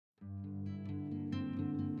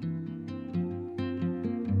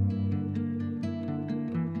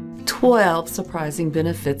12 Surprising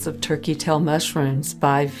Benefits of Turkey Tail Mushrooms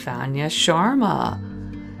by Vanya Sharma.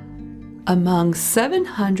 Among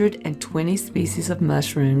 720 species of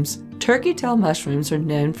mushrooms, turkey tail mushrooms are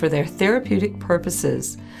known for their therapeutic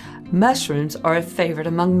purposes. Mushrooms are a favorite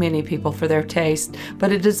among many people for their taste, but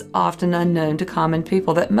it is often unknown to common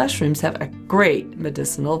people that mushrooms have a great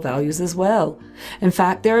medicinal values as well. In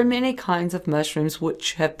fact, there are many kinds of mushrooms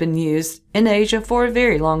which have been used in Asia for a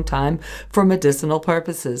very long time for medicinal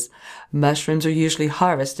purposes. Mushrooms are usually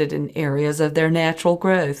harvested in areas of their natural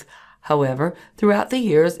growth. However, throughout the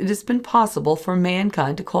years, it has been possible for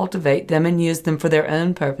mankind to cultivate them and use them for their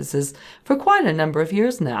own purposes for quite a number of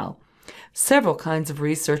years now. Several kinds of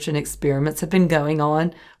research and experiments have been going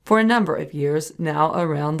on for a number of years now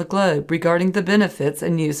around the globe regarding the benefits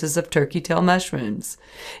and uses of turkey tail mushrooms.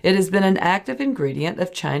 It has been an active ingredient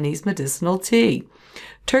of Chinese medicinal tea.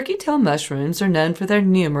 Turkey tail mushrooms are known for their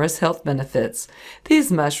numerous health benefits. These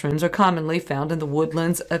mushrooms are commonly found in the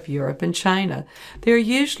woodlands of Europe and China. They are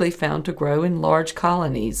usually found to grow in large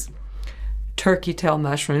colonies. Turkey tail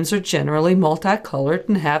mushrooms are generally multicolored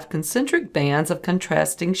and have concentric bands of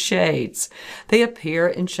contrasting shades. They appear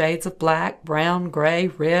in shades of black, brown, gray,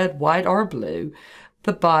 red, white, or blue.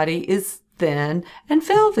 The body is thin and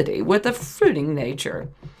velvety with a fruiting nature.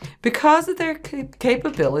 Because of their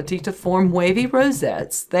capability to form wavy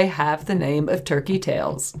rosettes, they have the name of turkey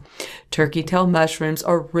tails. Turkey tail mushrooms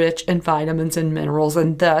are rich in vitamins and minerals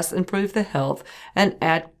and thus improve the health and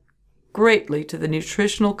add greatly to the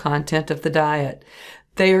nutritional content of the diet.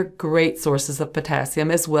 They are great sources of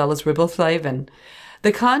potassium as well as riboflavin.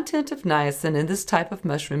 The content of niacin in this type of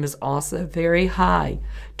mushroom is also very high.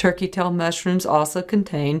 Turkey tail mushrooms also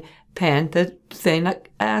contain pantothenic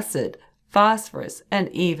acid, phosphorus, and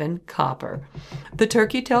even copper. The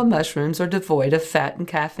turkey tail mushrooms are devoid of fat and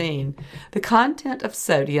caffeine. The content of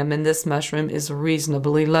sodium in this mushroom is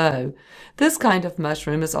reasonably low. This kind of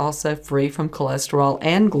mushroom is also free from cholesterol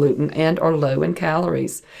and gluten and are low in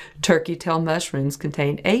calories. Turkey tail mushrooms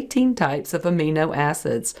contain 18 types of amino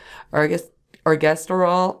acids,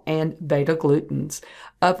 ergosterol and beta-glucans,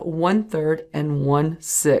 of 1/3 and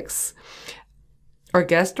 1/6.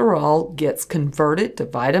 Ergosterol gets converted to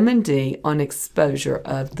vitamin D on exposure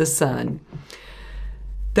of the sun.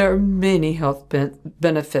 There are many health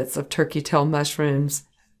benefits of turkey tail mushrooms.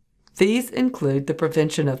 These include the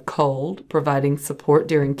prevention of cold, providing support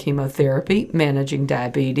during chemotherapy, managing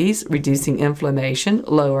diabetes, reducing inflammation,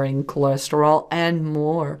 lowering cholesterol, and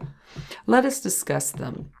more. Let us discuss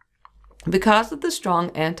them. Because of the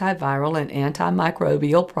strong antiviral and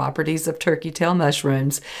antimicrobial properties of turkey tail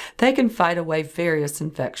mushrooms, they can fight away various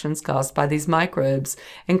infections caused by these microbes,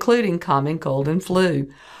 including common cold and flu.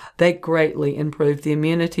 They greatly improve the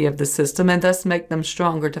immunity of the system and thus make them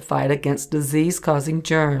stronger to fight against disease-causing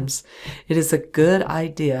germs. It is a good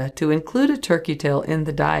idea to include a turkey tail in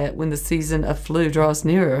the diet when the season of flu draws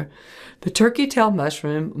nearer. The turkey tail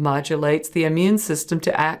mushroom modulates the immune system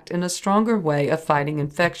to act in a stronger way of fighting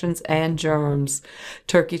infections and germs.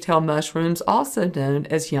 Turkey tail mushrooms, also known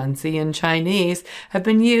as yanzi in Chinese, have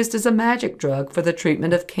been used as a magic drug for the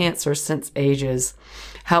treatment of cancer since ages.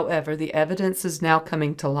 However, the evidence is now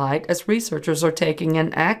coming to light as researchers are taking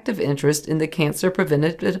an active interest in the cancer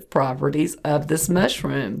preventative properties of this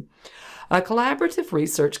mushroom. A collaborative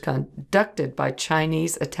research conducted by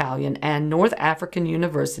Chinese, Italian, and North African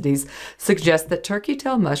universities suggests that turkey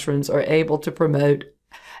tail mushrooms are able to promote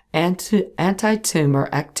anti-tumor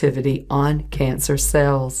activity on cancer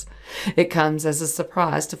cells. It comes as a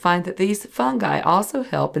surprise to find that these fungi also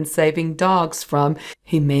help in saving dogs from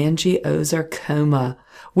hemangiosarcoma,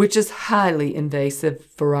 which is a highly invasive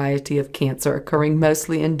variety of cancer occurring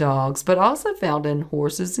mostly in dogs, but also found in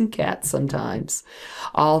horses and cats sometimes.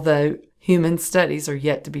 Although human studies are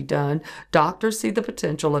yet to be done, doctors see the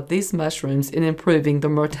potential of these mushrooms in improving the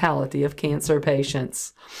mortality of cancer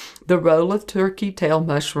patients. The role of turkey tail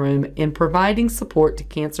mushroom in providing support to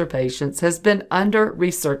cancer patients has been under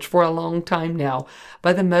research for a long time now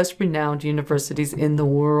by the most renowned universities in the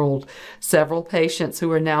world. Several patients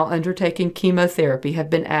who are now undertaking chemotherapy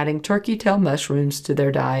have been adding turkey tail mushrooms to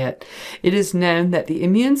their diet. It is known that the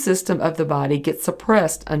immune system of the body gets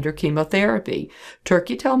suppressed under chemotherapy.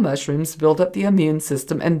 Turkey tail mushrooms build up the immune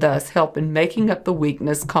system and thus help in making up the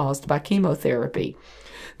weakness caused by chemotherapy.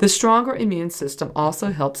 The stronger immune system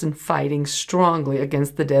also helps in fighting strongly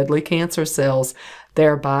against the deadly cancer cells.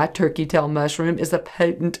 Thereby, turkey tail mushroom is a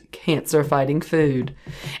potent cancer-fighting food.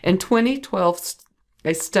 In 2012,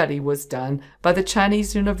 a study was done by the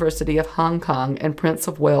Chinese University of Hong Kong and Prince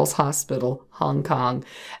of Wales Hospital, Hong Kong.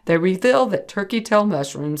 They revealed that turkey tail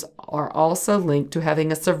mushrooms are also linked to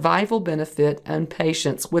having a survival benefit in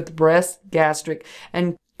patients with breast, gastric,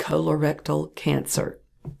 and colorectal cancer.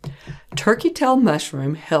 Turkey tail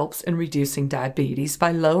mushroom helps in reducing diabetes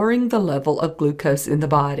by lowering the level of glucose in the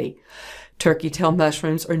body. Turkey tail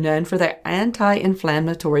mushrooms are known for their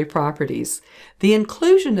anti-inflammatory properties. The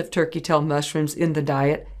inclusion of turkey tail mushrooms in the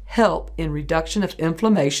diet help in reduction of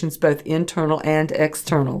inflammations both internal and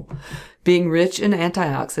external. Being rich in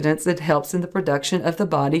antioxidants, it helps in the production of the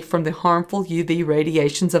body from the harmful UV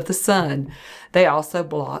radiations of the sun. They also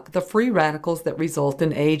block the free radicals that result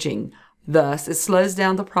in aging. Thus, it slows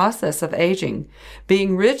down the process of aging.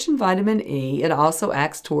 Being rich in vitamin E, it also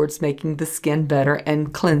acts towards making the skin better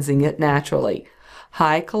and cleansing it naturally.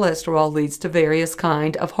 High cholesterol leads to various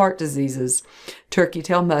kinds of heart diseases. Turkey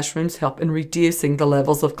tail mushrooms help in reducing the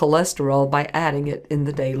levels of cholesterol by adding it in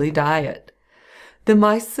the daily diet. The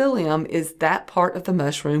mycelium is that part of the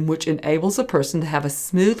mushroom which enables a person to have a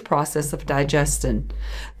smooth process of digestion.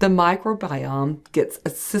 The microbiome gets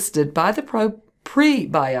assisted by the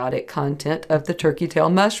prebiotic content of the turkey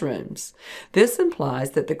tail mushrooms. This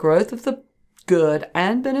implies that the growth of the good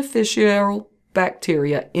and beneficial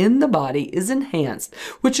bacteria in the body is enhanced,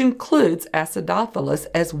 which includes Acidophilus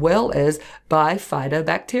as well as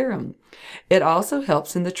Bifidobacterium. It also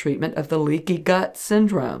helps in the treatment of the leaky gut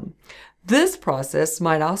syndrome. This process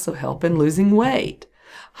might also help in losing weight.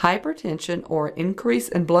 Hypertension or increase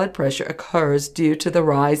in blood pressure occurs due to the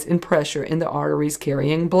rise in pressure in the arteries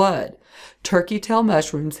carrying blood. Turkey tail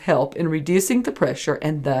mushrooms help in reducing the pressure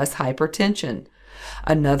and thus hypertension.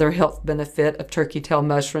 Another health benefit of turkey tail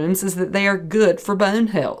mushrooms is that they are good for bone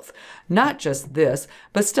health. Not just this,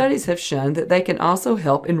 but studies have shown that they can also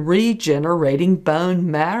help in regenerating bone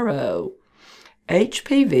marrow.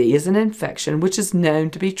 HPV is an infection which is known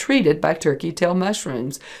to be treated by turkey tail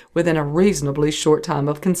mushrooms within a reasonably short time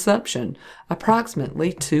of consumption,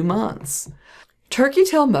 approximately 2 months. Turkey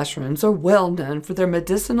tail mushrooms are well known for their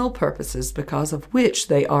medicinal purposes, because of which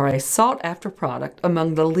they are a sought-after product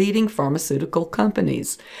among the leading pharmaceutical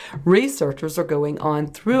companies. Researchers are going on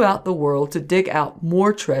throughout the world to dig out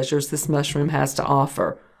more treasures this mushroom has to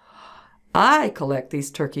offer. I collect these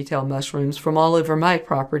turkey tail mushrooms from all over my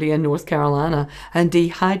property in North Carolina and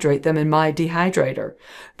dehydrate them in my dehydrator.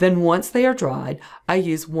 Then once they are dried, I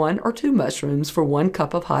use 1 or 2 mushrooms for 1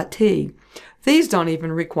 cup of hot tea. These don't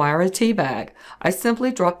even require a tea bag. I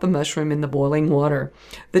simply drop the mushroom in the boiling water.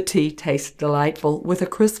 The tea tastes delightful with a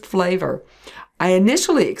crisp flavor. I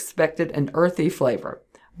initially expected an earthy flavor,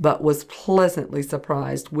 but was pleasantly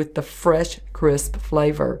surprised with the fresh, crisp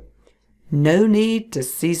flavor. No need to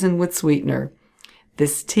season with sweetener.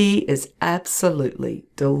 This tea is absolutely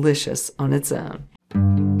delicious on its own.